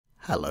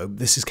Hello,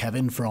 this is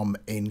Kevin from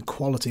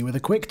inQuality with a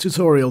quick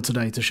tutorial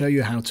today to show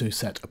you how to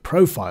set a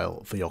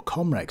profile for your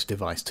Comrex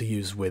device to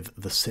use with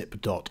the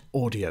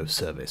sip.audio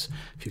service.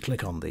 If you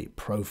click on the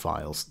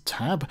Profiles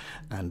tab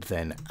and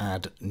then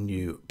Add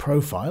New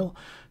Profile,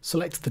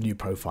 select the new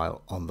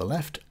profile on the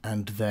left,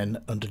 and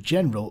then under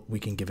General we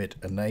can give it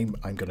a name.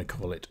 I'm going to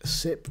call it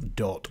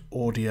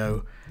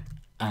sip.audio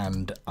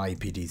and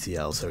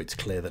ipDTL, so it's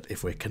clear that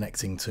if we're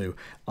connecting to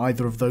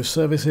either of those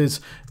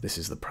services, this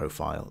is the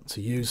profile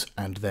to use.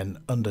 And then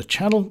under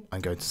channel,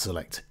 I'm going to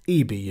select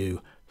EBU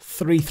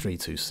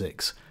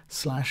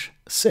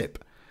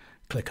 3326/SIP.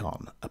 Click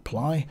on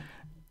apply,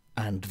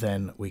 and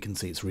then we can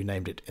see it's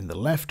renamed it in the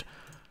left.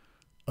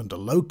 Under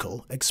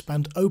local,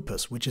 expand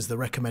Opus, which is the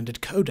recommended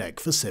codec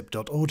for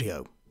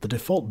sip.audio. The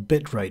default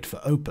bitrate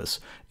for Opus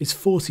is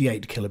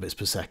 48 kilobits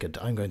per second.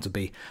 I'm going to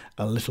be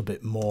a little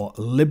bit more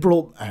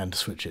liberal and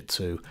switch it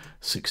to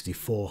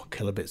 64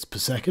 kilobits per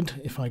second.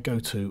 If I go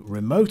to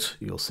remote,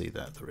 you'll see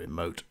that the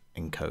remote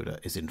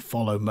encoder is in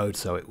follow mode,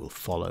 so it will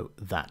follow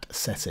that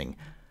setting.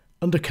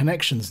 Under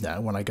connections now,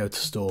 when I go to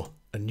store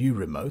a new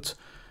remote,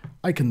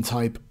 I can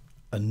type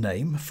a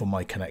name for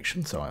my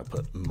connection. So I'll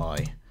put my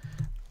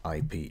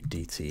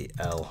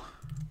ipDTL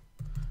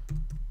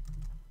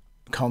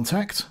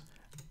contact,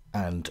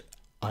 and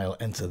I'll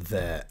enter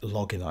their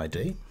login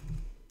ID.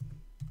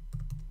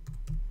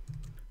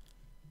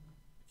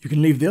 You can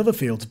leave the other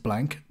fields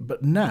blank,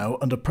 but now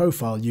under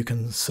profile you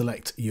can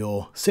select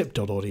your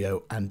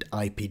sip.audio and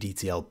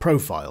ipDTL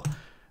profile.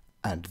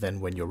 And then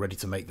when you're ready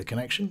to make the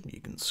connection, you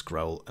can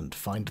scroll and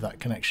find that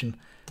connection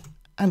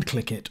and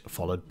click it,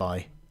 followed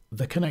by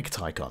the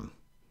connect icon.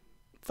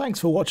 Thanks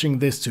for watching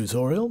this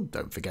tutorial.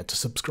 Don't forget to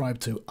subscribe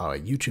to our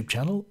YouTube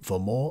channel for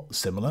more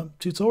similar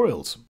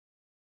tutorials.